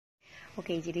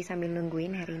Oke, jadi sambil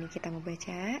nungguin hari ini kita mau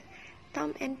baca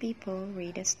Tom and Pippo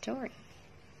read a story.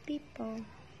 Pippo.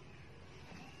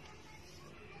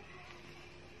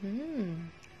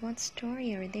 What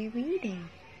story are they reading?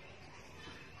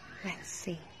 Let's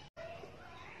see.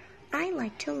 I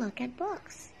like to look at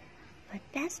books, but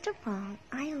best of all,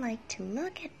 I like to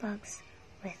look at books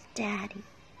with Daddy.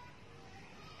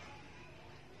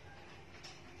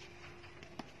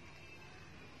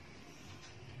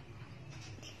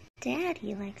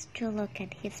 Daddy likes to look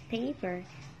at his paper,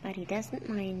 but he doesn't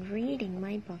mind reading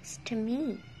my books to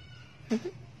me.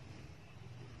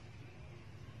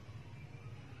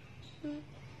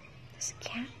 There's a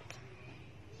cat.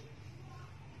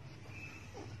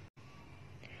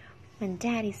 When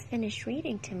Daddy's finished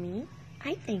reading to me,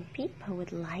 I think Pippo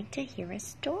would like to hear a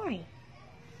story.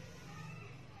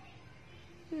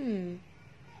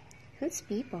 Who's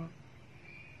Pippo?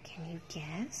 Can you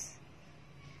guess?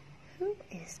 Who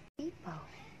is Pippo?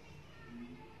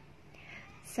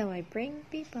 So I bring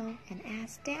Pippo and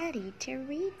ask Daddy to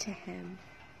read to him.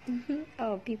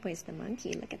 Oh, Pippo is the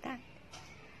monkey. Look at that.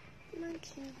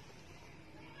 Monkey.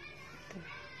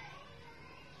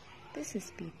 This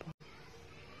is Pippo.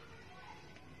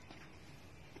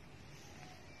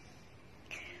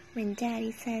 When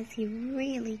Daddy says he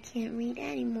really can't read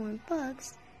any more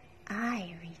books,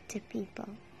 I read to Pippo.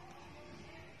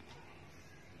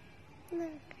 Look.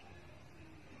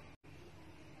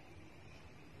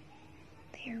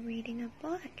 They're reading a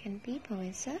book and Pippo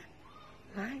is a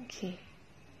monkey.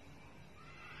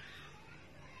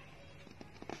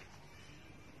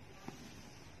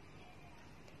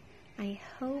 I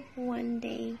hope one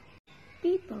day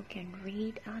Pippo can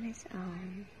read on his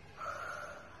own.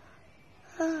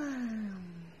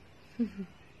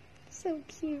 So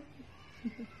cute.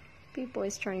 Pippo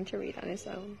is trying to read on his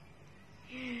own.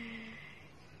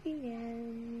 The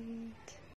end.